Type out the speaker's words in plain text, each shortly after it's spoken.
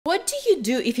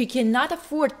you do if you cannot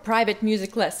afford private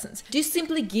music lessons? Do you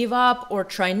simply give up or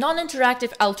try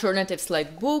non-interactive alternatives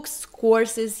like books,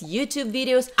 courses, YouTube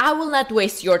videos? I will not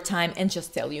waste your time and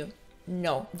just tell you,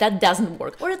 no, that doesn't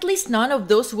work. Or at least none of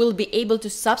those will be able to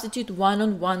substitute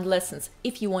one-on-one lessons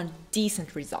if you want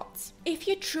decent results. If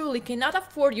you truly cannot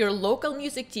afford your local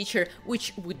music teacher,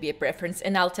 which would be a preference,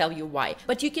 and I'll tell you why,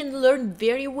 but you can learn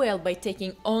very well by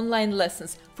taking online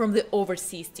lessons from the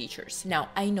overseas teachers. Now,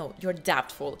 I know you're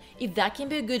doubtful if that can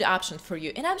be a good option for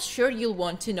you, and I'm sure you'll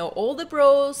want to know all the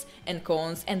pros and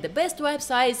cons and the best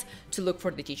websites to look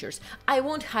for the teachers. I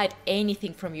won't hide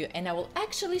anything from you, and I will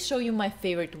actually show you my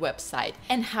favorite website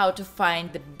and how to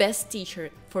find the best teacher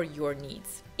for your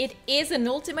needs. It is an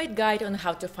ultimate guide on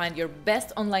how to find your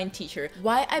best online teacher,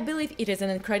 why I believe it is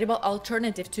an incredible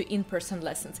alternative to in-person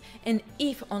lessons, and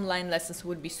if online lessons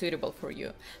would be suitable for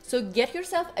you. So get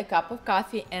yourself a cup of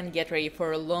coffee and get ready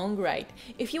for a long ride.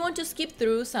 If you want to skip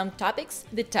through some topics,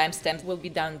 the timestamps will be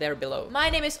down there below. My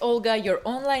name is Olga, your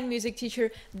online music teacher.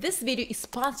 This video is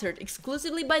sponsored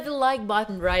exclusively by the like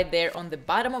button right there on the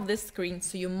bottom of the screen,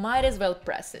 so you might as well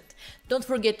press it. Don't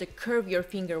forget to curve your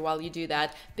finger while you do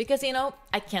that, because you know,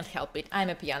 I can't help it, I'm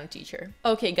a piano teacher.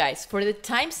 Okay guys, for the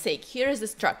time's sake, here is the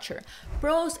structure.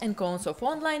 Pros and cons of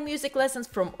online music lessons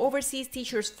from overseas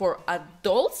teachers for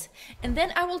adults, and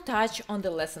then I will touch on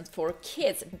the lessons for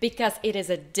kids, because it is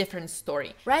a different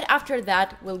story. Right after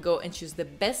that, we'll go and choose the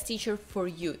best teacher for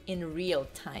you in real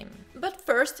time. But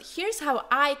first, here's how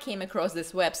I came across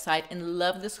this website and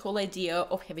love this whole idea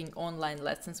of having online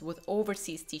lessons with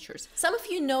overseas teachers. Some of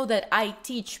you know that I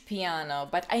teach piano,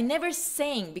 but I never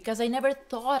sang because I never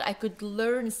thought I could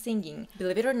learn singing.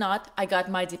 Believe it or not, I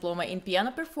got my diploma in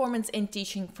piano performance and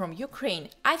teaching from Ukraine.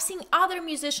 I've seen other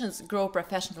musicians grow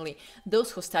professionally,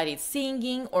 those who studied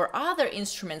singing or other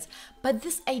instruments, but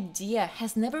this idea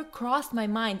has never crossed my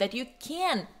mind that you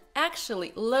can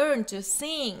actually learn to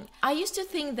sing. I used to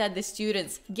think that the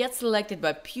students get selected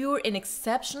by pure and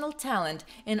exceptional talent,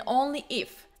 and only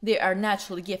if they are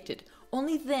naturally gifted,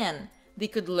 only then they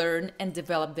could learn and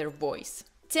develop their voice.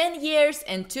 10 years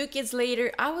and 2 kids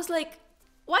later, I was like,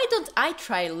 why don't I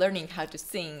try learning how to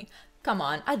sing? Come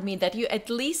on, admit that you at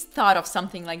least thought of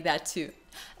something like that too.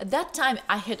 At that time,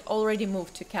 I had already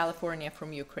moved to California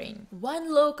from Ukraine.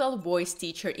 One local voice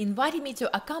teacher invited me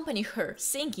to accompany her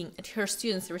singing at her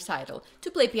students' recital, to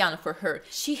play piano for her.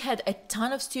 She had a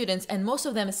ton of students and most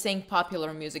of them sang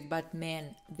popular music, but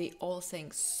man, they all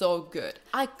sang so good.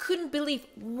 I couldn't believe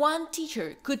one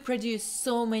teacher could produce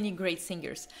so many great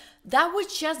singers. That would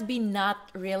just be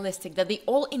not realistic, that they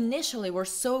all initially were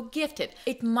so gifted.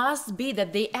 It must be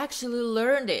that they actually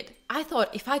learned it. I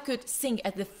thought if I could sing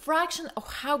at the fraction of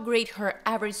how great her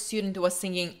average student was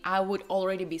singing, I would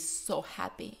already be so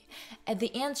happy. At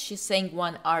the end, she sang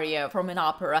one aria from an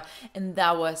opera, and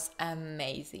that was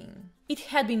amazing. It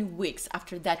had been weeks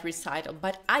after that recital,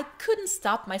 but I couldn't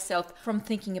stop myself from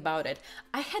thinking about it.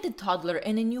 I had a toddler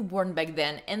and a newborn back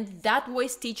then, and that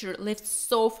voice teacher lived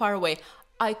so far away.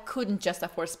 I couldn't just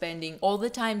afford spending all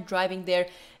the time driving there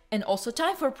and also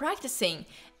time for practicing.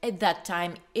 At that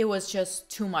time, it was just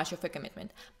too much of a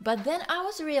commitment. But then I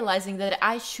was realizing that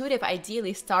I should have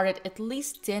ideally started at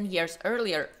least 10 years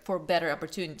earlier for better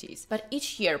opportunities. But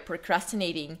each year,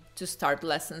 procrastinating to start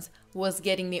lessons was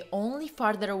getting me only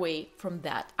farther away from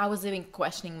that. I was even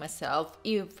questioning myself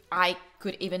if I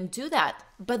could even do that.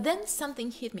 But then something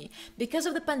hit me. Because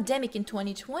of the pandemic in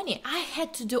 2020, I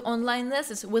had to do online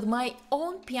lessons with my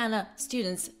own piano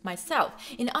students myself.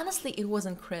 And honestly, it was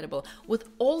incredible. With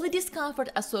all the discomfort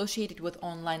associated with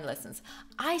online lessons,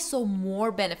 I saw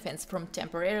more benefits from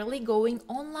temporarily going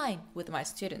online with my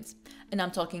students. And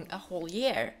I'm talking a whole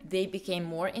year. They became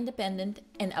more independent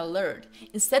and alert.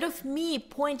 Instead of me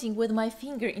pointing with my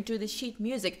finger into the sheet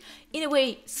music, in a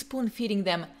way spoon-feeding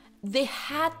them, they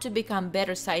had to become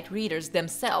better sight readers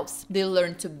themselves. They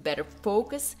learned to better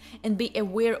focus and be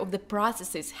aware of the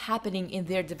processes happening in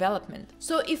their development.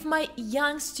 So if my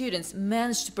young students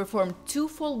managed to perform 2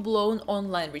 full-blown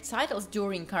online recitals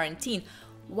during quarantine,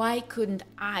 why couldn't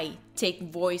I take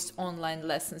voice online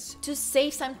lessons to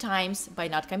save some time by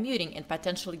not commuting and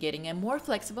potentially getting a more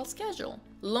flexible schedule?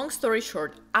 Long story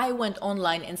short, I went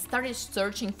online and started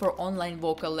searching for online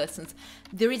vocal lessons.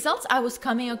 The results I was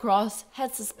coming across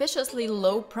had suspiciously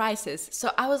low prices,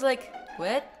 so I was like,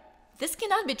 what? This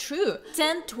cannot be true.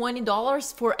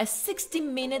 $10–20 for a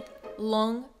 60-minute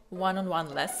long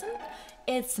one-on-one lesson?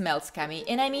 It smells scummy,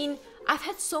 and I mean, I've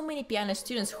had so many piano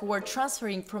students who were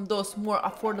transferring from those more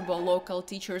affordable local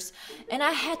teachers, and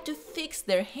I had to fix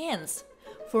their hands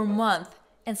for months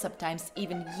and sometimes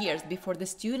even years before the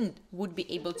student would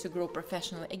be able to grow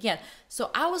professionally again. So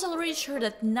I was already sure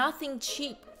that nothing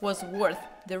cheap was worth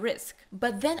the risk.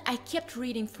 But then I kept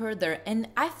reading further and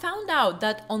I found out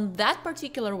that on that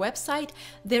particular website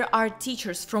there are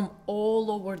teachers from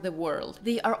all over the world.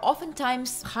 They are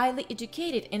oftentimes highly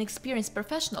educated and experienced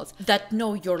professionals that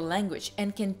know your language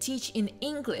and can teach in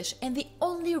English, and the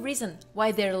only reason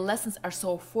why their lessons are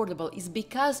so affordable is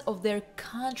because of their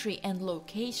country and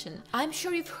location. I'm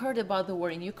sure you've heard about the war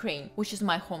in Ukraine, which is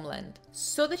my homeland.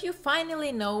 So that you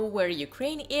finally know where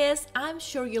Ukraine is, I'm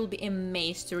sure you'll be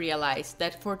amazed to realize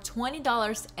that for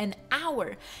 $20 an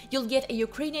hour, you'll get a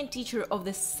Ukrainian teacher of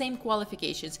the same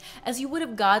qualifications as you would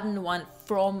have gotten one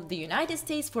from the United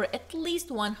States for at least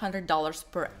 $100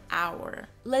 per hour.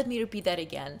 Let me repeat that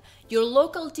again. Your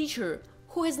local teacher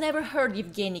who has never heard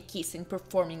Yevgeny Kissin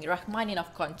performing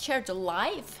Rachmaninoff concerto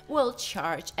live will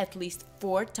charge at least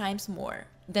 4 times more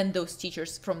than those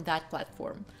teachers from that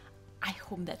platform. I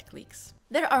hope that clicks.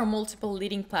 There are multiple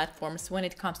leading platforms when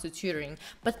it comes to tutoring,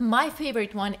 but my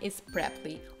favorite one is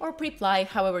Preply, or Preply,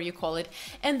 however you call it.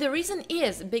 And the reason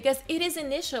is because it is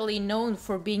initially known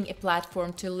for being a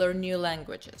platform to learn new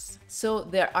languages. So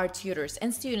there are tutors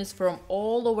and students from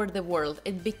all over the world,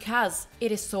 and because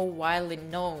it is so widely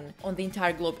known on the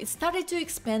entire globe, it started to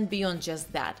expand beyond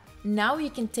just that. Now you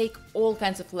can take all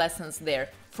kinds of lessons there,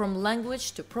 from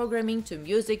language to programming to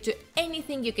music to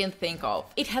anything you can think of.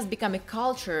 It has become a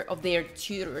culture of their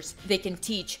tutors. They can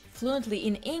teach fluently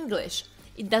in English.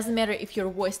 It doesn't matter if your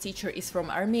voice teacher is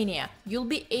from Armenia, you'll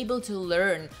be able to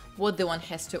learn what the one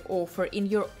has to offer in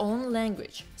your own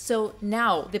language. So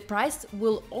now the price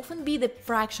will often be the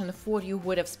fraction of what you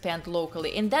would have spent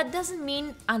locally, and that doesn't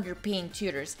mean underpaying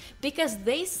tutors, because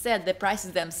they set the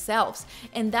prices themselves,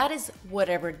 and that is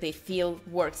whatever they feel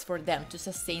works for them to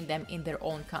sustain them in their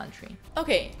own country.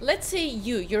 Okay, let's say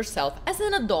you yourself as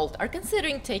an adult are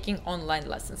considering taking online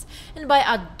lessons, and by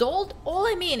adult all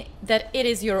I mean that it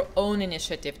is your own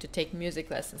initiative to take music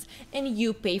lessons and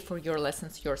you pay for your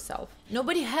lessons yourself.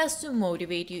 Nobody has to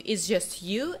motivate you, it's just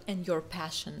you and your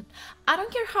passion. I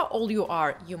don't care how old you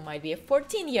are, you might be a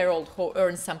 14-year-old who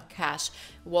earns some cash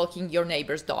walking your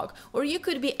neighbor's dog, or you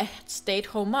could be a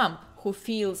stay-at-home mom who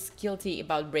feels guilty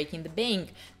about breaking the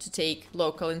bank to take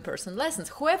local in-person lessons.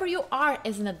 Whoever you are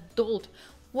as an adult,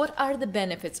 what are the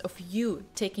benefits of you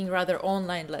taking rather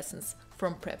online lessons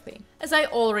from Preply? As I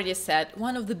already said,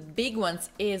 one of the big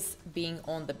ones is being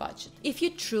on the budget. If you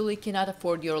truly cannot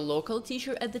afford your local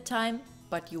teacher at the time,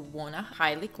 but you want a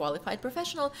highly qualified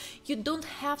professional, you don't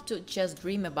have to just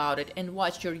dream about it and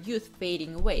watch your youth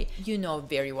fading away. You know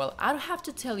very well, I don't have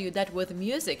to tell you that with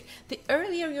music, the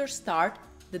earlier you start,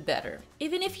 the better.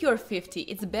 Even if you're 50,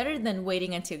 it's better than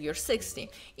waiting until you're 60.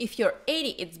 If you're 80,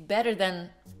 it's better than,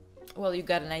 well, you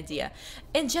got an idea.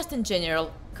 And just in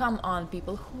general, come on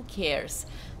people, who cares?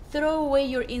 Throw away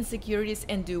your insecurities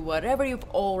and do whatever you've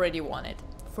already wanted.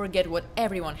 Forget what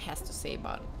everyone has to say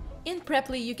about it. In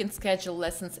Preply, you can schedule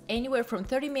lessons anywhere from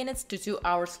 30 minutes to 2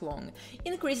 hours long,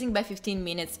 increasing by 15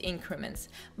 minutes increments.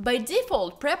 By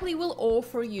default, Preply will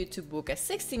offer you to book a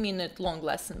 60-minute long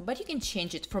lesson, but you can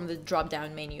change it from the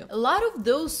drop-down menu. A lot of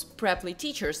those Preply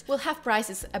teachers will have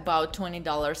prices about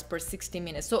 $20 per 60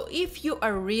 minutes, so if you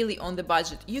are really on the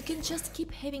budget, you can just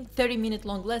keep having 30-minute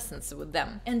long lessons with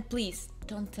them. And please,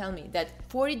 don't tell me that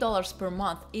 $40 per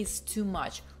month is too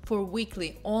much for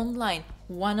weekly online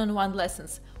one-on-one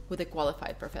lessons with a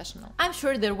qualified professional. I'm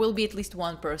sure there will be at least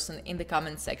one person in the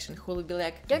comment section who will be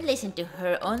like, don't listen to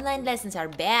her, online lessons are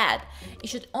bad. You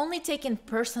should only take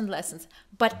in-person lessons.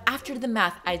 But after the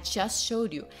math I just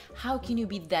showed you, how can you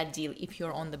beat that deal if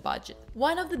you're on the budget?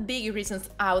 One of the big reasons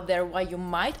out there why you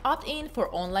might opt in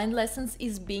for online lessons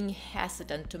is being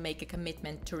hesitant to make a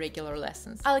commitment to regular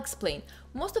lessons. I'll explain.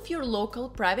 Most of your local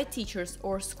private teachers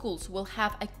or schools will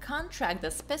have a contract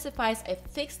that specifies a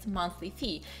fixed monthly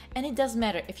fee, and it doesn't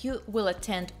matter if you will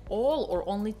attend all or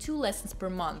only 2 lessons per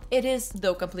month. It is,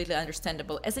 though, completely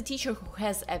understandable as a teacher who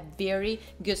has a very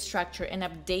good structure and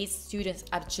updates students'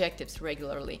 objectives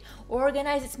regularly,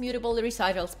 organizes mutable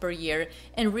recitals per year,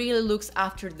 and really looks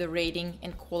after the rating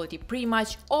and quality, pretty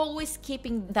much always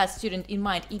keeping that student in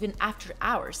mind even after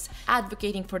hours,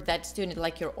 advocating for that student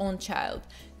like your own child,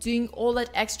 doing all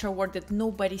that extra work that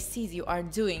nobody sees you are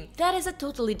doing. That is a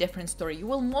totally different story. You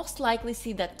will most likely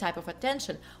see that type of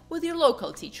attention with your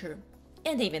local teacher.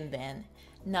 And even then,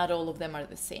 not all of them are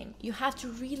the same. You have to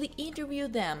really interview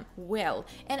them well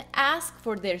and ask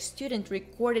for their student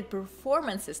recorded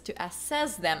performances to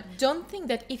assess them. Don't think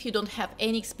that if you don't have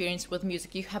any experience with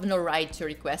music, you have no right to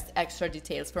request extra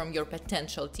details from your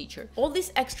potential teacher. All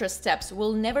these extra steps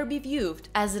will never be viewed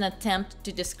as an attempt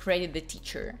to discredit the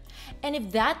teacher. And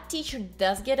if that teacher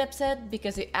does get upset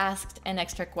because you asked an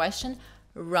extra question,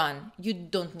 run. You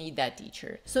don't need that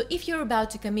teacher. So if you're about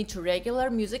to commit to regular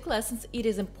music lessons, it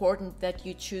is important that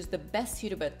you choose the best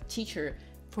suitable teacher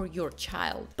for your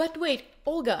child. But wait,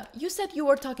 Olga, you said you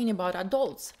were talking about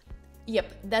adults.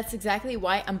 Yep, that's exactly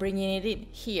why I'm bringing it in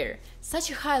here. Such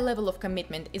a high level of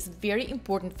commitment is very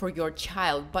important for your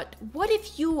child, but what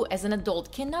if you as an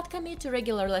adult cannot commit to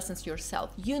regular lessons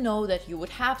yourself? You know that you would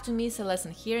have to miss a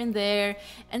lesson here and there,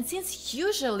 and since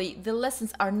usually the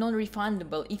lessons are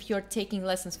non-refundable if you're taking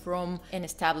lessons from an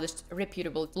established,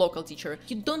 reputable local teacher,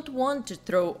 you don't want to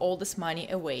throw all this money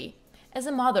away. As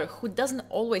a mother who doesn't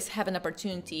always have an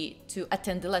opportunity to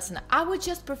attend the lesson, I would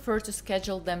just prefer to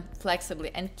schedule them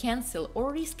flexibly and cancel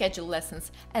or reschedule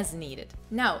lessons as needed.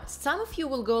 Now, some of you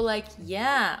will go like,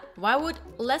 yeah, why would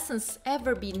lessons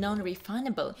ever be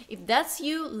non-refundable? If that's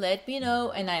you, let me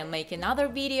know and I'll make another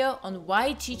video on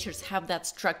why teachers have that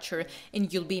structure,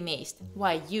 and you'll be amazed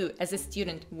why you as a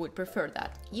student would prefer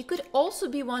that. You could also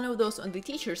be one of those on the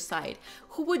teacher's side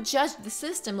who would judge the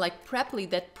system like Preply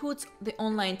that puts the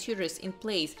online tutors in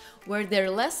place where their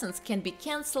lessons can be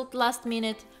cancelled last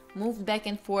minute, moved back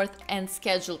and forth, and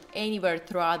scheduled anywhere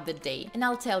throughout the day. And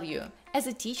I'll tell you, as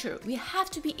a teacher, we have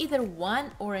to be either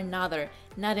one or another,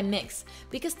 not a mix.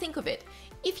 Because think of it,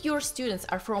 if your students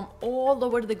are from all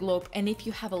over the globe and if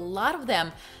you have a lot of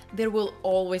them, there will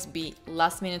always be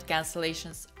last-minute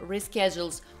cancellations,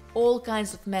 reschedules, all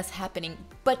kinds of mess happening,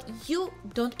 but you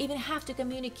don't even have to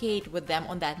communicate with them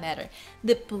on that matter.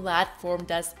 The platform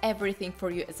does everything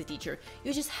for you as a teacher.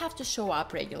 You just have to show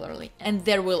up regularly, and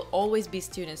there will always be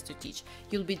students to teach.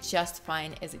 You'll be just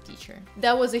fine as a teacher.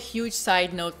 That was a huge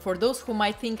side note for those who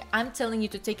might think I'm telling you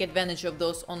to take advantage of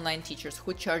those online teachers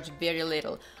who charge very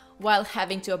little while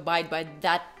having to abide by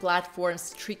that platform's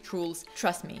strict rules.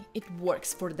 Trust me, it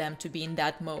works for them to be in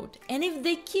that mode. And if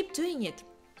they keep doing it,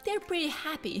 they're pretty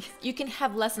happy. You can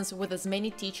have lessons with as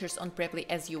many teachers on Preply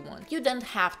as you want. You don't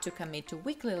have to commit to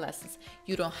weekly lessons.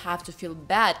 You don't have to feel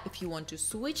bad if you want to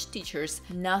switch teachers.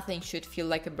 Nothing should feel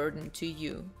like a burden to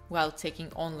you while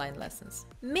taking online lessons.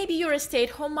 Maybe you're a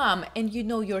stay-at-home mom and you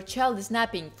know your child is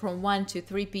napping from 1 to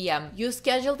 3 p.m. You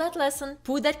schedule that lesson,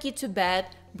 put that kid to bed,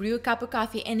 brew a cup of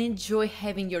coffee, and enjoy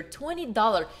having your $20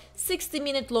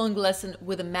 60-minute long lesson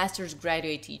with a master's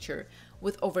graduate teacher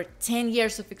with over 10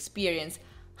 years of experience.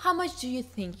 How much do you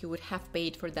think you would have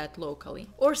paid for that locally?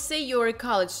 Or say you're a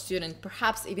college student,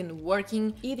 perhaps even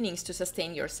working evenings to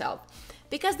sustain yourself.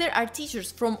 Because there are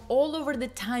teachers from all over the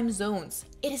time zones,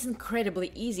 it is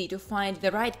incredibly easy to find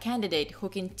the right candidate who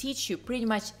can teach you pretty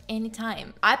much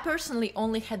anytime. I personally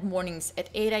only had mornings at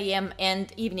 8 a.m.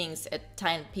 and evenings at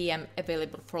 10 p.m.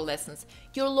 available for lessons.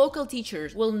 Your local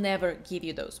teachers will never give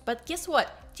you those. But guess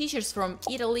what? Teachers from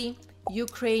Italy,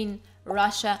 Ukraine,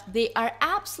 Russia, they are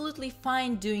absolutely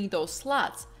fine doing those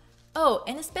slots. Oh,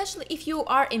 and especially if you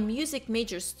are a music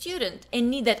major student and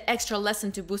need that extra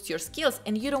lesson to boost your skills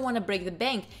and you don't want to break the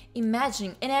bank,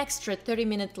 imagine an extra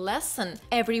 30-minute lesson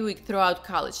every week throughout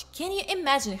college. Can you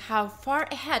imagine how far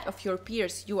ahead of your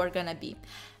peers you are gonna be?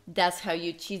 That's how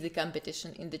you cheat the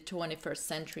competition in the 21st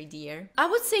century, dear. I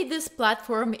would say this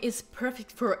platform is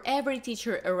perfect for every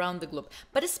teacher around the globe,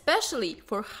 but especially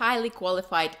for highly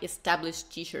qualified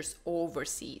established teachers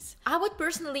overseas. I would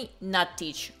personally not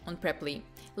teach on Preply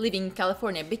living in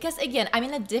California because, again, I'm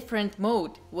in a different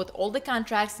mode with all the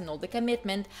contracts and all the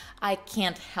commitment. I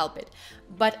can't help it.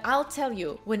 But I'll tell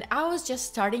you, when I was just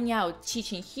starting out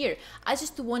teaching here, I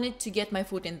just wanted to get my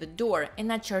foot in the door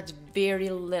and I charged very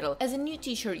little. As a new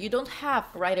teacher, you don't have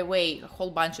right away a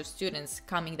whole bunch of students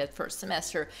coming that first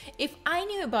semester. If I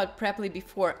knew about Preply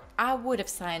before, I would have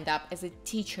signed up as a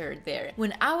teacher there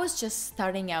when I was just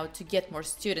starting out to get more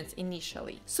students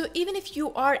initially. So even if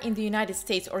you are in the United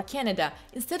States or Canada,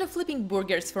 instead of flipping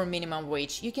burgers for minimum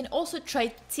wage, you can also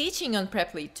try teaching on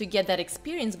Preply to get that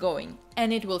experience going,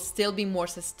 and it will still be more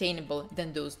sustainable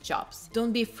than those jobs.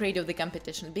 Don't be afraid of the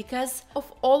competition because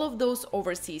of all of those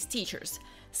overseas teachers.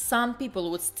 Some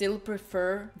people would still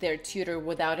prefer their tutor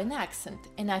without an accent,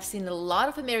 and I've seen a lot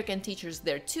of American teachers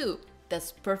there too.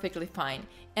 That's perfectly fine,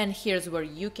 and here's where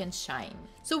you can shine.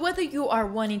 So whether you are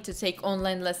wanting to take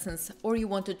online lessons or you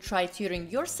want to try tutoring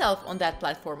yourself on that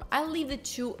platform, I'll leave the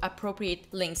 2 appropriate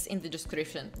links in the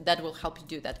description that will help you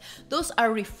do that. Those are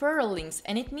referral links,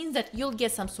 and it means that you'll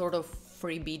get some sort of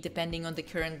freebie depending on the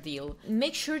current deal.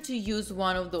 Make sure to use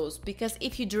one of those because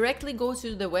if you directly go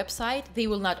to the website, they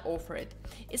will not offer it.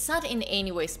 It's not in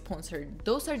any way sponsored.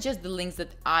 Those are just the links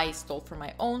that I stole from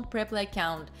my own Preply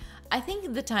account. I think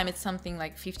at the time it's something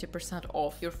like 50%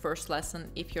 off your first lesson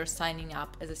if you're signing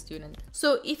up as a student.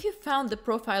 So if you found the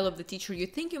profile of the teacher you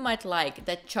think you might like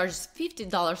that charges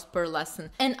 $50 per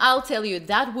lesson, and I'll tell you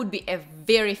that would be a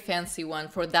very fancy one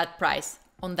for that price,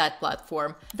 on that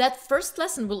platform. That first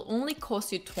lesson will only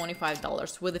cost you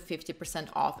 $25 with a 50%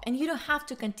 off, and you don't have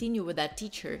to continue with that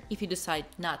teacher if you decide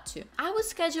not to. I would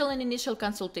schedule an initial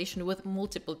consultation with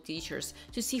multiple teachers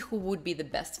to see who would be the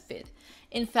best fit.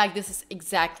 In fact, this is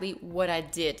exactly what I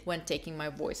did when taking my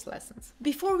voice lessons.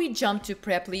 Before we jump to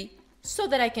Preply, so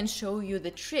that I can show you the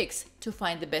tricks to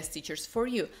find the best teachers for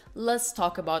you, let's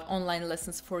talk about online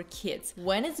lessons for kids,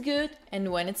 when it's good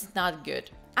and when it's not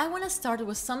good. I want to start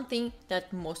with something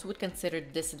that most would consider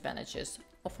disadvantages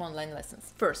of online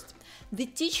lessons. First, the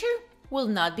teacher will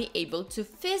not be able to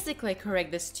physically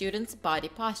correct the student's body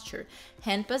posture,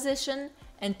 hand position,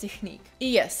 and technique.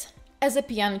 Yes, as a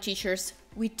piano teachers,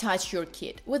 we touch your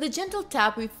kid. With a gentle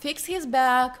tap, we fix his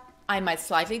back. I might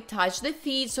slightly touch the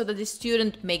feet so that the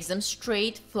student makes them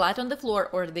straight, flat on the floor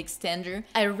or the extender.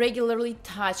 I regularly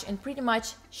touch and pretty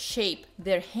much shape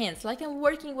their hands like I'm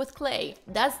working with clay.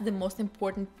 That's the most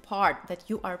important part that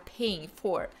you are paying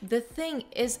for. The thing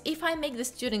is, if I make the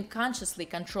student consciously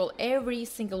control every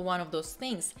single one of those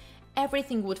things,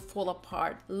 everything would fall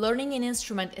apart. Learning an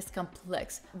instrument is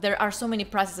complex. There are so many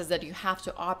processes that you have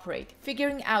to operate.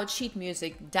 Figuring out sheet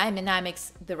music,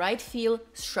 dynamics, the right feel,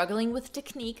 struggling with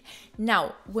technique.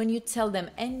 Now, when you tell them,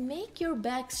 and make your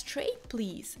back straight,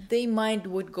 please, their mind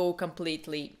would go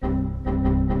completely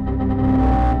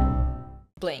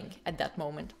blank at that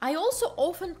moment. I also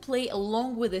often play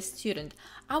along with a student.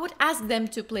 I would ask them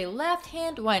to play left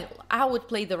hand while I would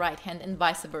play the right hand and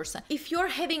vice versa. If you're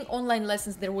having online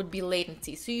lessons, there would be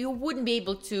latency, so you wouldn't be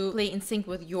able to play in sync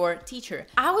with your teacher.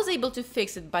 I was able to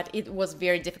fix it, but it was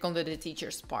very difficult on the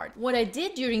teacher's part. What I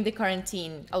did during the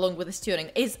quarantine along with the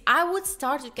student is I would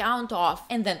start to count off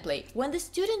and then play. When the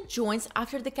student joins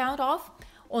after the count off,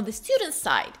 on the student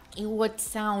side, it would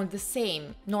sound the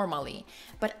same normally,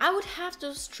 but I would have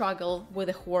to struggle with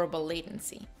a horrible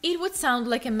latency. It would sound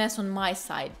like a mess on my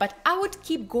side, but I would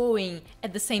keep going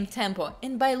at the same tempo,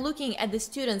 and by looking at the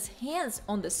student's hands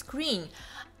on the screen,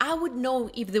 I would know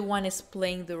if the one is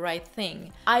playing the right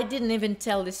thing. I didn't even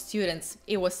tell the students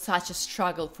it was such a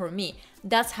struggle for me.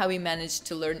 That's how we managed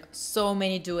to learn so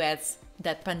many duets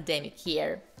that pandemic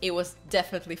year. It was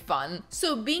definitely fun.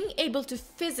 So being able to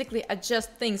physically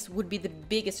adjust things would be the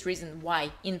biggest reason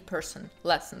why in-person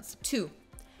lessons. 2.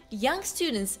 Young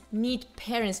students need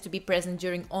parents to be present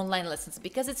during online lessons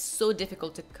because it's so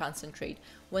difficult to concentrate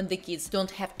when the kids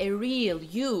don't have a real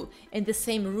you in the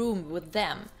same room with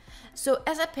them. So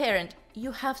as a parent,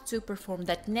 you have to perform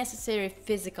that necessary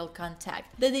physical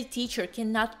contact that the teacher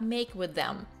cannot make with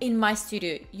them. In my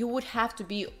studio, you would have to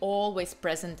be always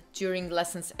present during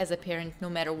lessons as a parent, no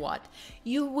matter what.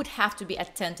 You would have to be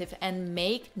attentive and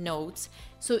make notes.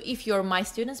 So if you're my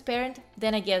student's parent,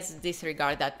 then I guess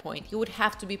disregard that point. You would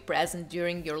have to be present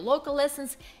during your local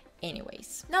lessons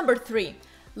anyways. Number 3,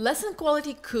 lesson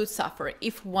quality could suffer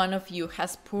if one of you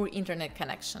has poor internet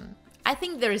connection. I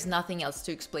think there is nothing else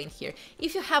to explain here.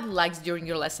 If you have lags during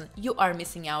your lesson, you are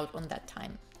missing out on that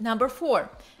time. Number 4,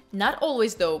 not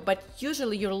always though, but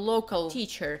usually your local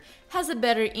teacher has a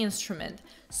better instrument.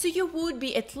 So you would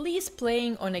be at least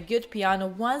playing on a good piano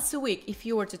once a week if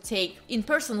you were to take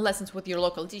in-person lessons with your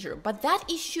local teacher. But that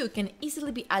issue can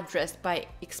easily be addressed by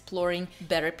exploring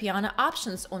better piano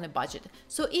options on a budget.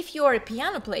 So if you are a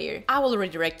piano player, I will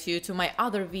redirect you to my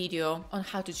other video on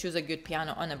how to choose a good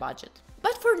piano on a budget.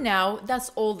 But for now,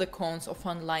 that's all the cons of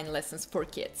online lessons for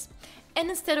kids. And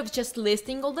instead of just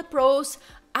listing all the pros,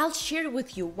 I'll share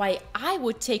with you why I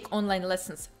would take online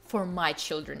lessons for my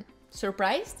children.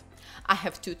 Surprised? I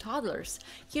have 2 toddlers.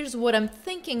 Here's what I'm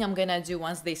thinking I'm gonna do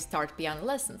once they start piano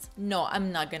lessons. No,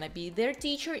 I'm not gonna be their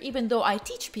teacher, even though I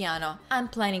teach piano. I'm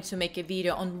planning to make a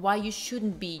video on why you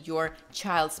shouldn't be your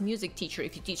child's music teacher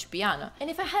if you teach piano.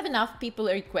 And if I have enough people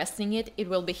requesting it, it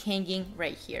will be hanging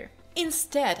right here.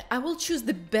 Instead, I will choose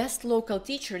the best local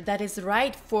teacher that is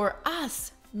right for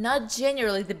us. Not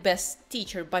generally the best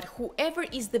teacher, but whoever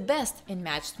is the best and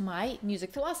matched my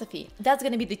music philosophy. That's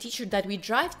gonna be the teacher that we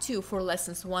drive to for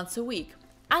lessons once a week.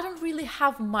 I don't really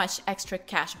have much extra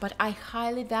cash, but I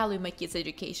highly value my kids'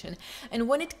 education. And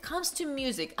when it comes to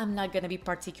music, I'm not gonna be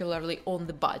particularly on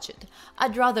the budget.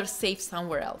 I'd rather save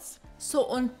somewhere else. So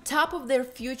on top of their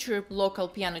future local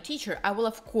piano teacher, I will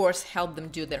of course help them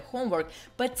do their homework,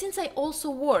 but since I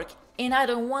also work and I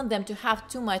don't want them to have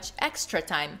too much extra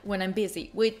time when I'm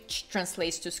busy, which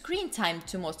translates to screen time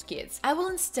to most kids, I will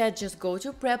instead just go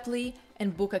to Preply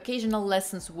and book occasional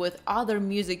lessons with other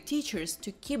music teachers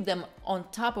to keep them on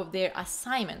top of their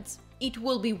assignments. It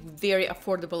will be very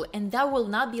affordable, and that will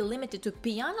not be limited to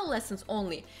piano lessons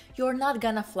only. You're not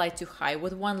gonna fly too high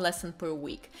with 1 lesson per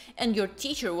week, and your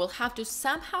teacher will have to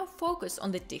somehow focus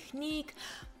on the technique,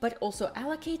 but also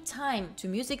allocate time to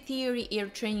music theory, ear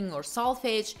training or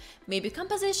solfege, maybe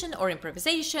composition or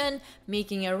improvisation,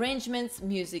 making arrangements,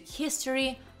 music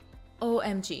history.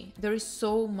 OMG, there is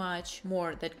so much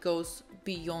more that goes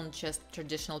beyond just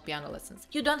traditional piano lessons.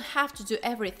 You don't have to do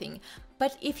everything,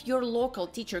 but if your local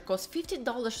teacher costs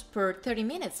 $50 per 30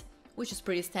 minutes, which is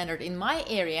pretty standard in my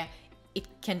area, it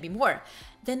can be more,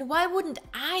 then why wouldn't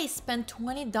I spend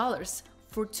 $20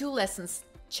 for 2 lessons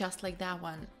just like that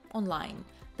one online?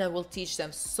 That will teach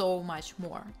them so much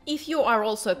more. If you are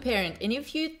also a parent and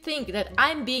if you think that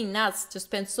I'm being nuts to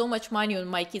spend so much money on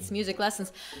my kids' music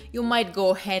lessons, you might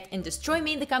go ahead and destroy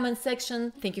me in the comment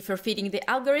section. Thank you for feeding the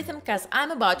algorithm, because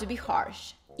I'm about to be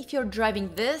harsh. If you're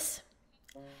driving this,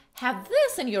 have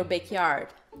this in your backyard,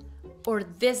 or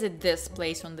visit this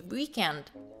place on the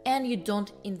weekend, and you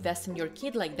don't invest in your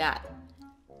kid like that,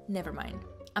 never mind.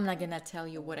 I'm not gonna tell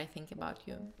you what I think about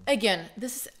you. Again,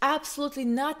 this is absolutely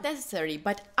not necessary,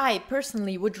 but I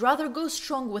personally would rather go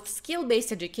strong with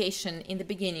skill-based education in the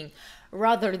beginning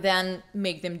rather than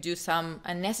make them do some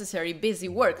unnecessary busy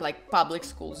work like public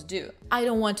schools do. I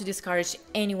don't want to discourage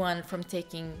anyone from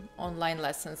taking online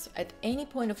lessons at any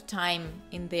point of time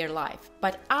in their life,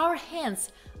 but our hands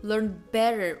learn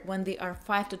better when they are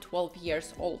 5 to 12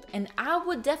 years old, and I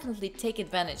would definitely take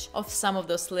advantage of some of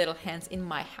those little hands in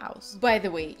my house. By the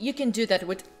way, you can do that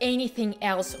with anything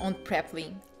else on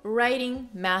Preply: writing,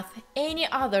 math, any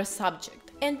other subject.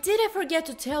 And did I forget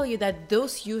to tell you that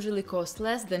those usually cost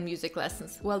less than music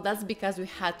lessons? Well, that's because we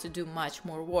had to do much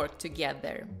more work to get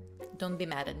there. Don't be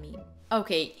mad at me.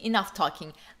 Okay, enough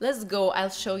talking. Let's go, I'll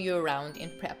show you around in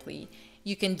Preply.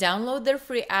 You can download their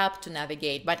free app to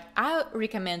navigate, but I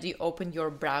recommend you open your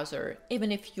browser,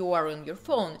 even if you are on your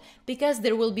phone, because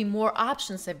there will be more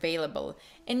options available,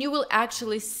 and you will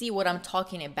actually see what I'm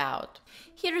talking about.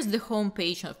 Here is the home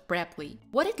page of Preply,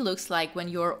 what it looks like when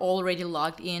you're already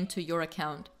logged into your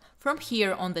account. From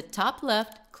here on the top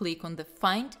left, click on the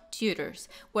Find Tutors,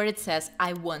 where it says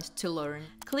I want to learn.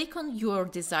 Click on your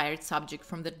desired subject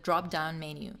from the drop-down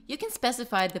menu. You can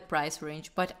specify the price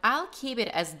range, but I'll keep it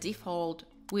as default,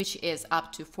 which is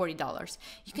up to $40.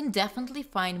 You can definitely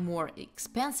find more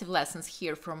expensive lessons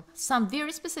here from some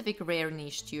very specific rare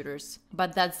niche tutors,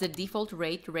 but that's the default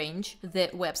rate range the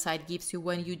website gives you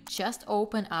when you just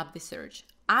open up the search.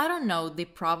 I don't know, they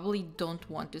probably don't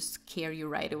want to scare you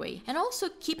right away. And also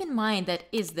keep in mind that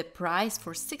is the price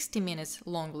for 60 minutes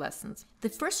long lessons. The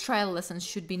first trial lessons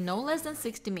should be no less than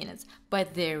 60 minutes by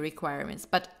their requirements.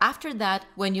 But after that,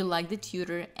 when you like the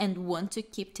tutor and want to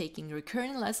keep taking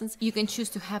recurring lessons, you can choose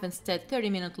to have instead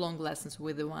 30-minute long lessons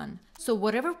with the one. So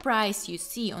whatever price you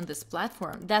see on this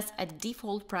platform, that's a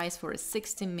default price for a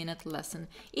 60-minute lesson.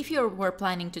 If you were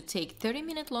planning to take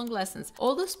 30-minute long lessons,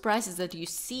 all those prices that you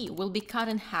see will be cut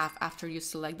in half after you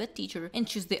select the teacher and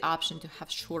choose the option to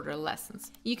have shorter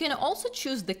lessons. You can also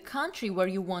choose the country where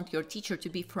you want your teacher to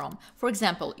be from. For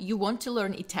example, you want to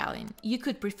learn Italian. You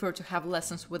could prefer to have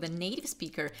lessons with a native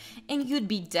speaker, and you'd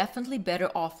be definitely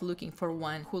better off looking for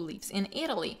one who lives in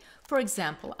Italy. For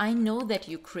example, I know that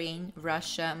Ukraine,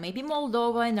 Russia, maybe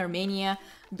Moldova and Armenia,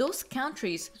 those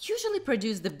countries usually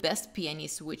produce the best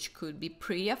pianists, which could be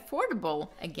pretty affordable.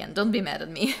 Again, don't be mad at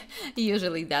me.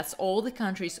 Usually that's all the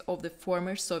countries of the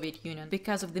former Soviet Union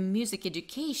because of the music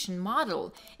education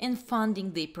model and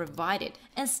funding they provided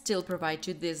and still provide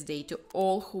to this day to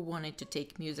all who wanted to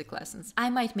take music lessons. I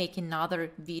might make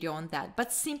another video on that,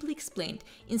 but simply explained,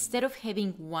 instead of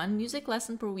having one music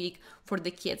lesson per week for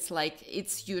the kids like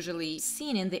it's usually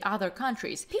seen in the other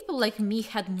countries, people like me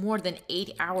had more than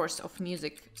 8 hours of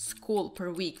music school per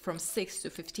week from 6 to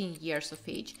 15 years of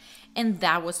age, and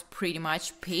that was pretty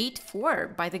much paid for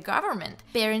by the government.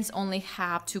 Parents only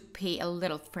have to pay a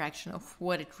little fraction of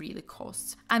what it really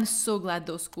costs. I'm so glad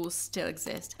those schools still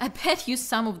exist. I bet you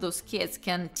some of those kids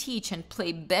can teach and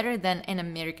play better than an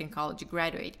American college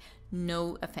graduate.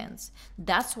 No offense.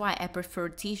 That's why I prefer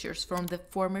teachers from the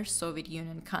former Soviet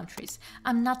Union countries.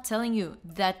 I'm not telling you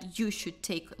that you should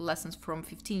take lessons from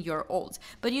 15-year-olds,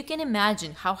 but you can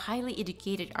imagine how highly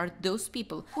educated are those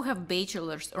people who have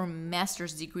bachelor's or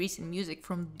master's degrees in music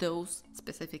from those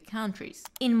specific countries.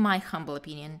 In my humble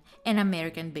opinion, an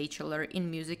American bachelor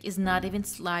in music is not even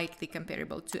slightly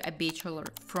comparable to a bachelor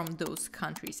from those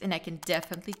countries, and I can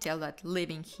definitely tell that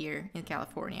living here in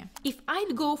California. If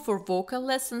I'd go for vocal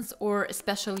lessons or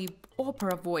especially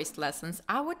opera voice lessons,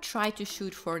 I would try to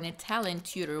shoot for an Italian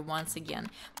tutor once again.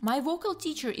 My vocal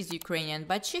teacher is Ukrainian,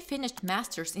 but she finished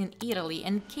masters in Italy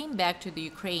and came back to the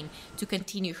Ukraine to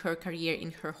continue her career in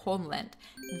her homeland.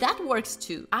 That works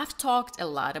too. I've talked a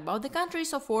lot about the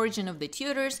countries of origin of the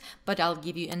tutors, but I'll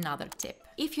give you another tip.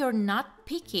 if you're not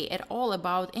picky at all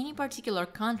about any particular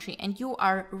country and you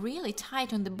are really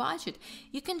tight on the budget,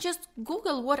 you can just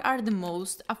Google what are the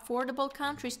most affordable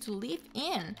countries to live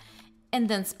in, and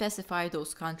then specify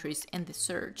those countries in the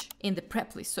search, in the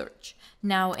Preply search.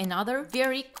 Now, another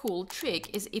very cool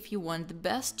trick is if you want the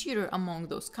best tutor among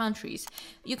those countries,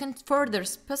 you can further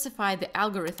specify the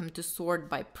algorithm to sort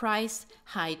by price,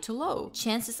 high to low.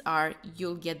 Chances are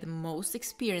you'll get the most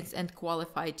experienced and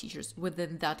qualified teachers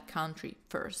within that country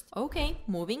first. Okay,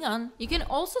 moving on. You can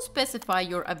also specify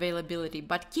your availability,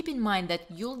 but keep in mind that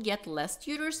you'll get less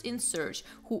tutors in search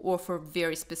who offer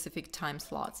very specific time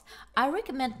slots. I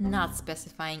recommend not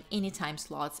specifying any time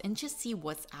slots and just see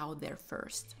what's out there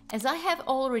first. As I have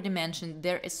already mentioned,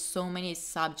 there is so many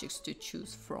subjects to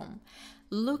choose from.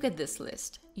 Look at this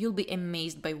list. You'll be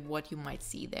amazed by what you might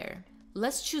see there.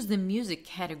 Let's choose the music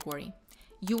category.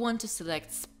 You want to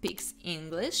select Speaks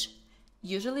English.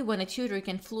 Usually when a tutor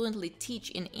can fluently teach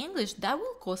in English, that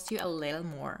will cost you a little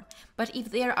more. But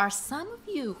if there are some of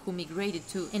you who migrated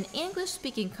to an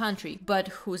English-speaking country, but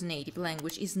whose native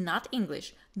language is not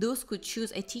English, those could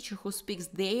choose a teacher who speaks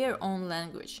their own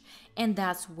language. And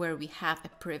that's where we have a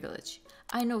privilege.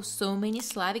 I know so many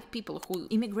Slavic people who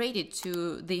immigrated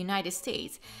to the United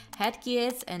States, had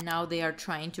kids, and now they are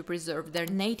trying to preserve their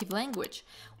native language.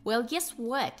 Well, guess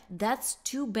what? That's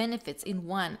two benefits in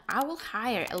one. I will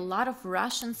hire a lot of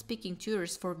Russian-speaking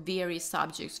tutors for various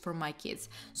subjects for my kids,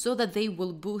 so that they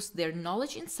will boost their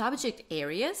knowledge in subject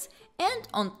areas, and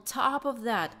on top of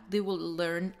that, they will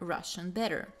learn Russian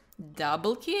better.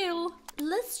 Double kill!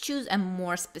 Let's choose a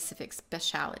more specific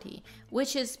specialty,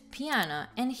 which is piano,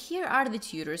 and here are the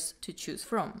tutors to choose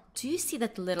from. Do you see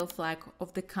that little flag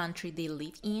of the country they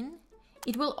live in?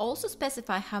 It will also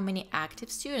specify how many active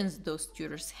students those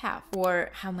tutors have, or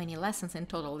how many lessons in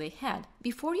total they had.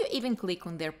 Before you even click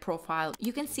on their profile,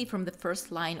 you can see from the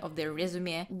first line of their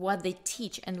resume what they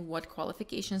teach and what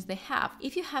qualifications they have.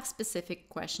 If you have specific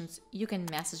questions, you can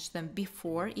message them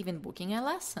before even booking a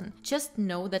lesson. Just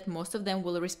know that most of them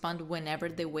will respond whenever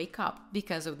they wake up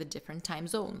because of the different time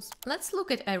zones. Let's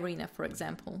look at Irina, for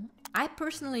example. I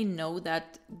personally know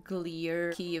that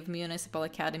GLIR, Kyiv Municipal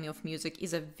Academy of Music,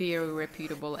 is a very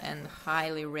reputable and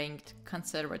highly ranked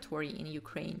conservatory in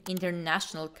Ukraine.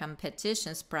 International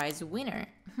competitions prize winner.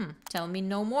 Tell me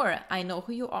no more. I know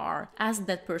who you are. Ask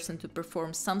that person to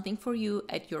perform something for you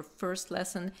at your first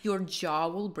lesson. Your jaw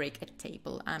will break at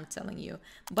table, I'm telling you.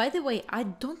 By the way, I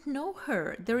don't know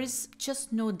her. There is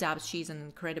just no doubt she's an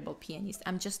incredible pianist.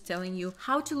 I'm just telling you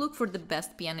how to look for the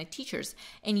best piano teachers,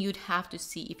 and you'd have to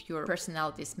see if your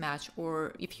personalities match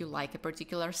or if you like a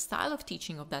particular style of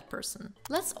teaching of that person.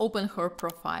 Let's open her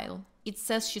profile. It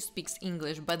says she speaks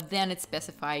English, but then it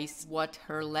specifies what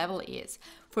her level is.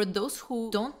 For those who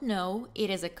don't know,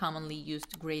 it is a commonly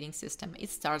used grading system.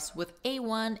 It starts with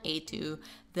A1, A2,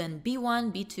 then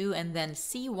B1, B2, and then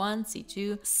C1,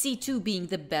 C2, C2 being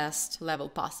the best level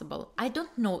possible. I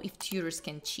don't know if tutors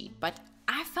can cheat, but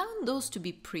I found those to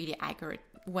be pretty accurate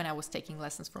when I was taking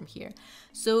lessons from here.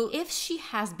 So if she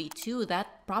has B2,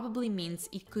 that probably means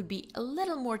it could be a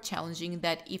little more challenging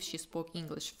than if she spoke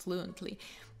English fluently.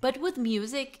 But with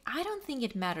music, I don't think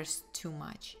it matters too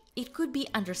much. It could be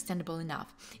understandable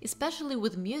enough. Especially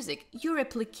with music, you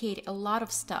replicate a lot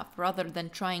of stuff rather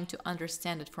than trying to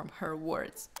understand it from her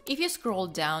words. If you scroll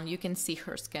down, you can see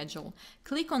her schedule.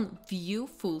 Click on View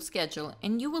Full Schedule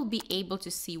and you will be able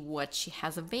to see what she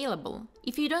has available.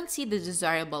 If you don't see the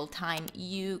desirable time,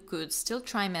 you could still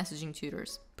try messaging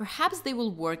tutors. Perhaps they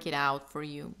will work it out for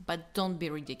you, but don't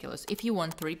be ridiculous. If you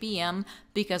want 3 p.m.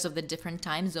 because of the different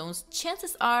time zones,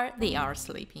 chances are they are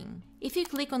sleeping. If you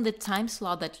click on the time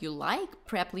slot that you like,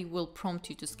 Preply will prompt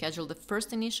you to schedule the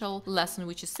first initial lesson,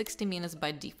 which is 60 minutes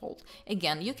by default.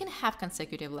 Again, you can have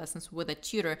consecutive lessons with a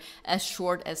tutor as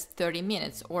short as 30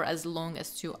 minutes or as long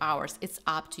as 2 hours. It's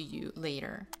up to you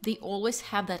later. They always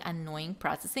have that annoying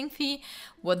processing fee,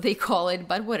 what they call it,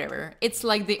 but whatever. It's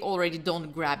like they already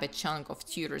don't grab a chunk of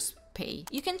tutor's pay.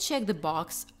 You can check the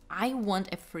box, I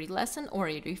want a free lesson or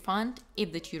a refund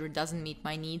if the tutor doesn't meet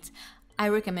my needs. I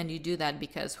recommend you do that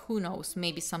because who knows,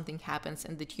 maybe something happens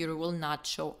and the tutor will not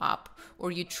show up,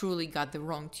 or you truly got the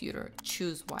wrong tutor.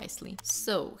 Choose wisely.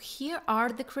 So here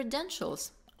are the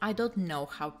credentials. I don't know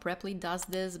how Preply does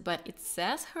this, but it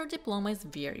says her diploma is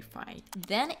verified.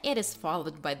 Then it is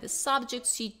followed by the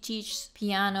subjects she teaches: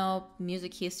 piano,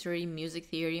 music history, music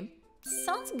theory.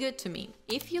 Sounds good to me.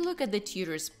 If you look at the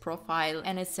tutor's profile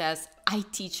and it says, I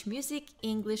teach music,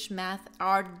 English, math,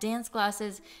 art, dance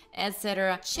classes,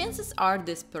 etc., chances are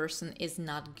this person is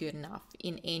not good enough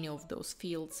in any of those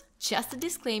fields. Just a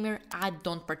disclaimer, I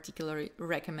don't particularly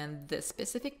recommend this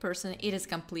specific person. It is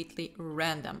completely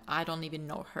random. I don't even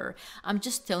know her. I'm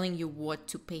just telling you what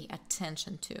to pay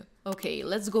attention to. Okay,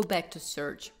 let's go back to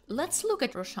search. Let's look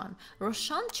at Roshan.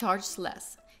 Roshan charges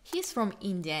less. He's from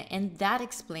India and that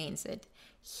explains it.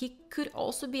 He could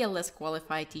also be a less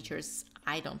qualified teacher,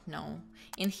 I don't know.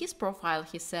 In his profile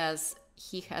he says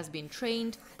he has been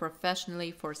trained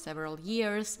professionally for several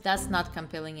years. That's not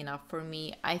compelling enough for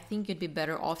me. I think you'd be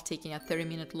better off taking a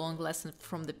 30-minute long lesson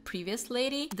from the previous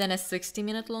lady than a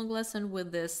 60-minute long lesson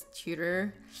with this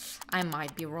tutor. I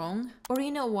might be wrong. Or you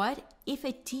know what? If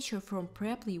a teacher from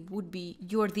Preply would be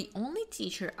you're the only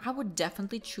teacher, I would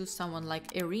definitely choose someone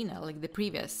like Irina, like the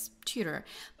previous tutor.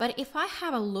 But if I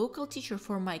have a local teacher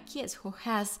for my kids who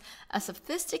has a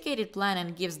sophisticated plan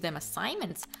and gives them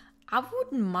assignments, I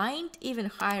wouldn't mind even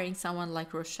hiring someone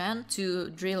like Roshan to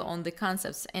drill on the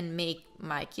concepts and make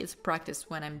my kids practice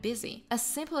when I'm busy. As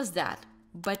simple as that.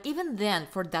 But even then,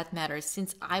 for that matter,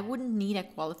 since I wouldn't need a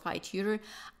qualified tutor,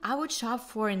 I would shop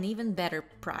for an even better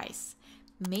price.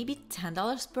 Maybe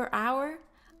 $10 per hour?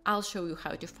 I'll show you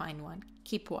how to find one.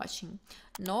 Keep watching.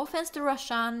 No offense to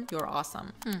Roshan, you're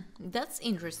awesome. That's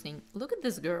interesting. Look at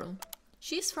this girl.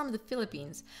 She's from the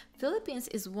Philippines. Philippines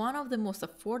is one of the most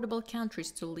affordable countries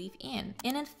to live in.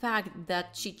 And in fact,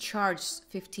 that she charges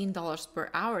 $15 per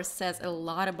hour says a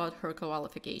lot about her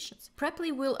qualifications.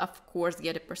 Preply will of course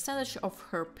get a percentage of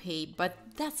her pay, but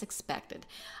that's expected.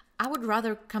 I would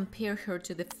rather compare her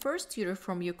to the first tutor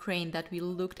from Ukraine that we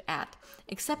looked at,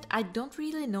 except I don't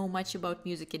really know much about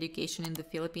music education in the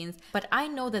Philippines, but I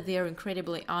know that they are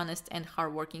incredibly honest and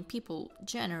hardworking people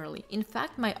generally. In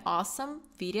fact, my awesome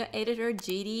video editor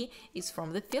JD is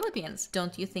from the Philippines.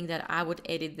 Don't you think that I would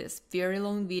edit this very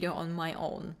long video on my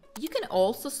own? You can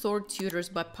also sort tutors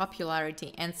by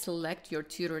popularity and select your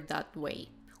tutor that way.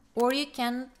 Or you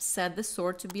can set the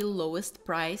sort to be lowest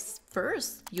price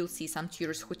first. You'll see some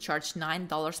tutors who charge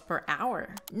 $9 per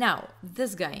hour. Now,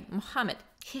 this guy, Mohammed,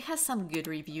 he has some good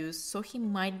reviews, so he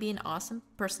might be an awesome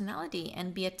personality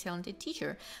and be a talented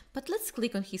teacher. But let's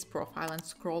click on his profile and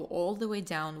scroll all the way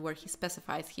down where he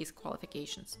specifies his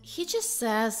qualifications. He just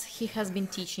says he has been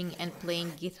teaching and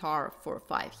playing guitar for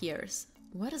 5 years.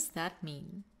 What does that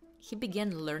mean? He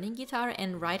began learning guitar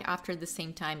and right after the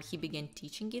same time he began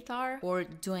teaching guitar? Or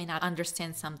do I not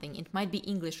understand something? It might be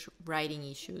English writing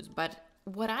issues, but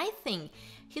what I think,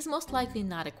 he's most likely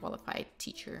not a qualified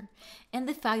teacher. And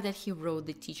the fact that he wrote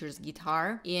the teacher's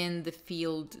guitar in the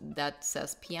field that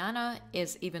says piano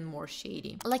is even more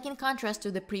shady. Like in contrast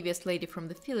to the previous lady from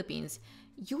the Philippines,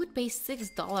 you would pay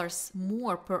 $6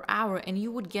 more per hour and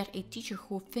you would get a teacher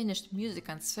who finished music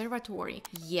conservatory.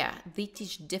 Yeah, they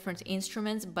teach different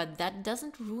instruments, but that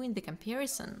doesn't ruin the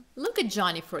comparison. Look at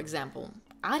Johnny, for example.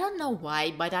 I don't know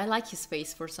why, but I like his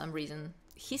face for some reason.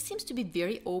 He seems to be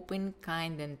very open,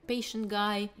 kind and patient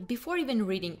guy. Before even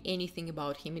reading anything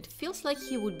about him, it feels like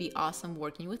he would be awesome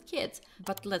working with kids.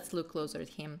 But let's look closer at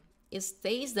him. It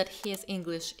says that his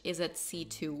English is at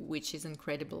C2, which is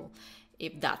incredible.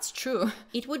 If that's true,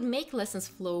 it would make lessons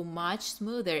flow much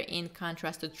smoother in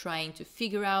contrast to trying to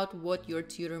figure out what your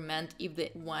tutor meant if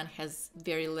the one has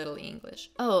very little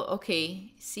English. Oh,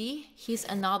 okay, see, he's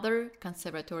another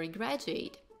conservatory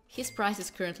graduate. His price is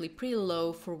currently pretty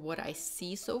low for what I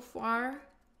see so far.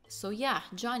 So yeah,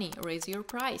 Johnny, raise your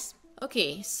price.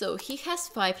 Okay, so he has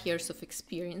 5 years of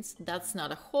experience. That's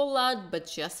not a whole lot, but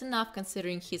just enough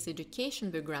considering his education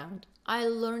background. I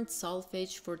learned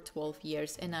solfege for 12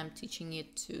 years and I'm teaching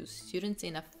it to students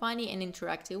in a funny and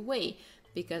interactive way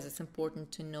because it's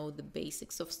important to know the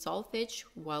basics of solfege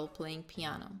while playing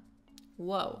piano.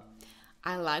 Whoa.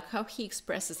 I like how he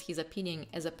expresses his opinion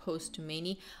as opposed to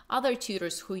many other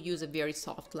tutors who use a very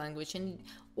soft language and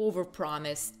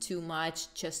overpromise too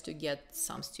much just to get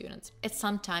some students. At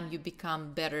some time you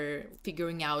become better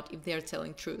figuring out if they're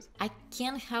telling truth. I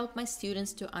can't help my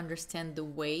students to understand the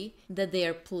way that they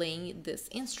are playing this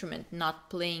instrument,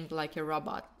 not playing like a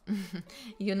robot.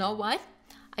 You know what?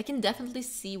 I can definitely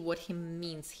see what he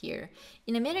means here.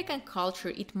 In American culture,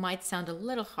 it might sound a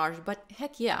little harsh, but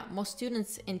heck yeah, most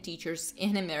students and teachers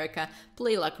in America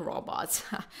play like robots.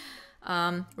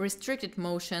 Restricted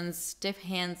motions, stiff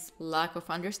hands, lack of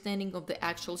understanding of the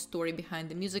actual story behind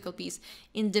the musical piece,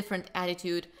 indifferent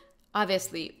attitude.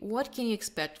 Obviously, what can you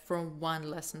expect from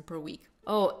one lesson per week?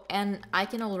 Oh, and I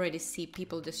can already see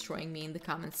people destroying me in the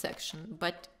comment section,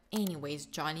 but Anyways,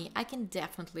 Johnny, I can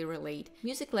definitely relate.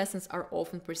 Music lessons are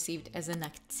often perceived as an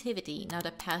activity, not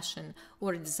a passion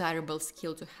or a desirable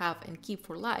skill to have and keep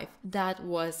for life. That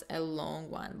was a long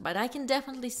one, but I can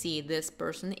definitely see this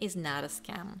person is not a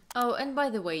scam. Oh, and by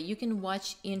the way, you can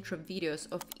watch intro videos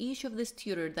of each of this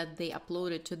tutor that they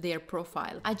uploaded to their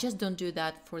profile. I just don't do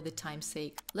that for the time's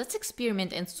sake. Let's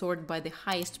experiment and sort by the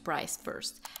highest price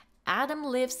first. Adam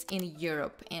lives in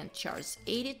Europe and charges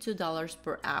 $82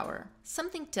 per hour.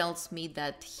 Something tells me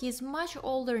that he's much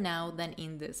older now than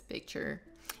in this picture.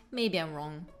 Maybe I'm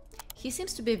wrong. He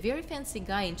seems to be a very fancy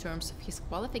guy in terms of his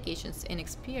qualifications and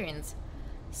experience.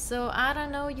 So I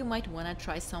don't know, you might wanna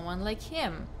try someone like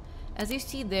him. As you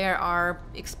see, there are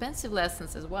expensive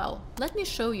lessons as well. Let me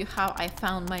show you how I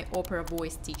found my opera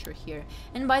voice teacher here.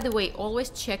 And by the way, always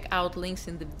check out links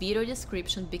in the video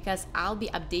description because I'll be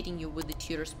updating you with the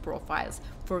tutors' profiles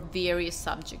for various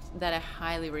subjects that I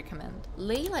highly recommend.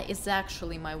 Layla is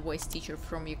actually my voice teacher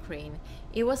from Ukraine.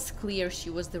 It was clear she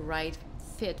was the right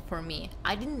fit for me.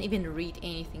 I didn't even read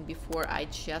anything before, I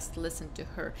just listened to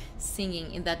her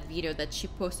singing in that video that she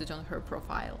posted on her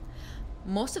profile.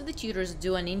 Most of the tutors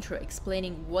do an intro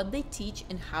explaining what they teach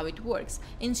and how it works,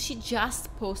 and she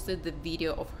just posted the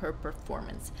video of her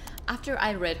performance. After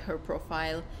I read her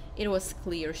profile, it was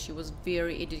clear she was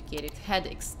very educated, had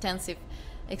extensive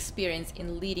experience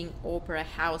in leading opera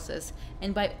houses,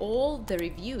 and by all the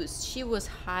reviews, she was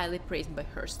highly praised by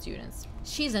her students.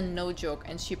 She's a no joke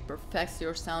and she perfects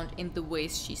your sound in the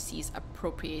ways she sees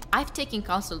appropriate. I've taken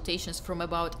consultations from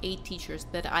about 8 teachers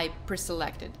that I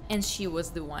pre-selected, and she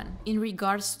was the one. In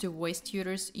regards to voice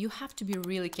tutors, you have to be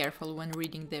really careful when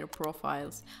reading their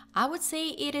profiles. I would say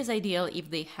it is ideal if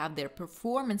they have their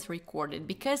performance recorded,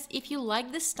 because if you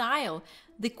like the style,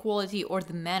 the quality or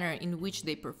the manner in which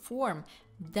they perform,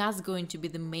 that's going to be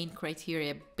the main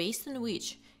criteria based on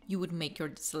which you would make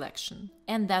your selection.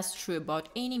 And that's true about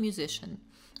any musician.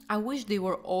 I wish they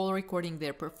were all recording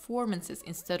their performances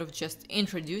instead of just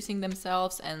introducing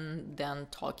themselves and then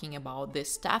talking about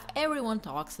this stuff everyone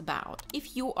talks about.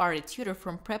 If you are a tutor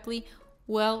from Preply,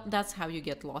 well, that's how you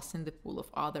get lost in the pool of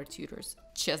other tutors.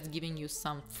 Just giving you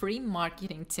some free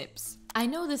marketing tips. I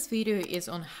know this video is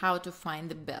on how to find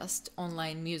the best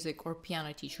online music or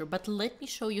piano teacher, but let me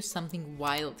show you something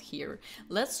wild here.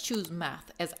 Let's choose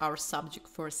math as our subject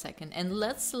for a second, and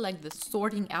let's select the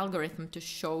sorting algorithm to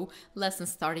show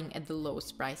lessons starting at the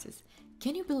lowest prices.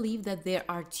 Can you believe that there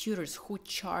are tutors who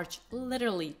charge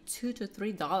literally $2 to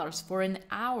 $3 for an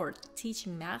hour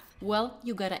teaching math? Well,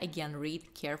 you gotta again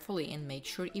read carefully and make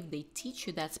sure if they teach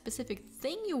you that specific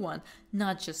thing you want,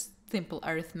 not just simple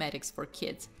arithmetics for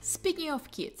kids. Speaking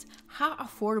of kids, how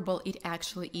affordable it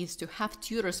actually is to have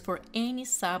tutors for any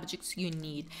subjects you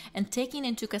need, and taking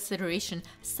into consideration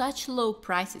such low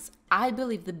prices, I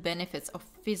believe the benefits of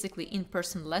physically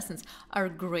in-person lessons are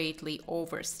greatly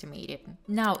overestimated.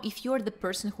 Now, if you're the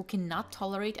person who cannot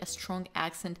tolerate a strong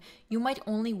accent, you might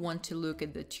only want to look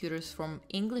at the tutors from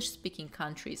English-speaking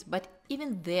countries, but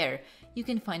even there, you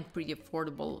can find pretty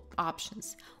affordable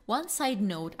options. One side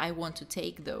note I want to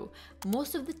take though,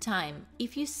 most of the time,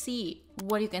 if you see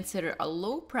what you consider a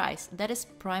low price, that is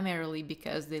primarily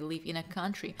because they live in a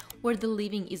country where the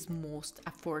living is most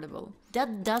affordable.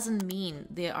 That doesn't mean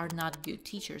they are not good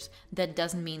teachers. That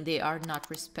doesn't mean they are not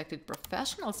respected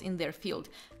professionals in their field.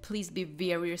 Please be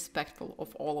very respectful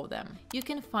of all of them. You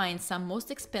can find some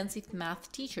most expensive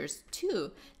math teachers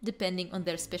too, depending on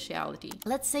their specialty.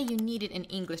 Let's say you needed an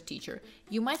English teacher.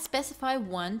 You might specify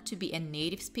one to be a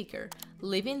native speaker,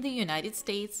 live in the United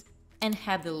States, and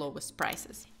have the lowest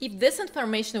prices. If this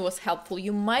information was helpful,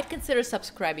 you might consider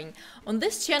subscribing. On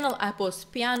this channel, I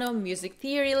post piano, music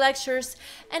theory lectures,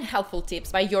 and helpful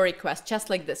tips by your request,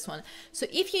 just like this one. So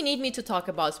if you need me to talk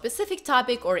about a specific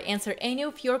topic or answer any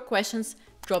of your questions,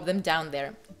 drop them down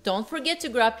there. Don't forget to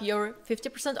grab your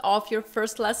 50% off your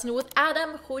first lesson with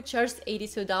Adam, who charges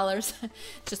 $82.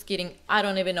 Just kidding, I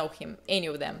don't even know him, any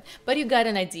of them, but you got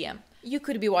an idea. You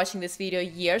could be watching this video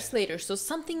years later, so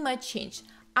something might change.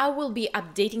 I will be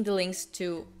updating the links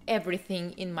to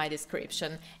everything in my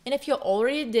description. And if you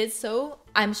already did so,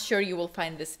 I'm sure you will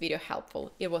find this video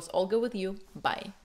helpful. It was all good with you. Bye.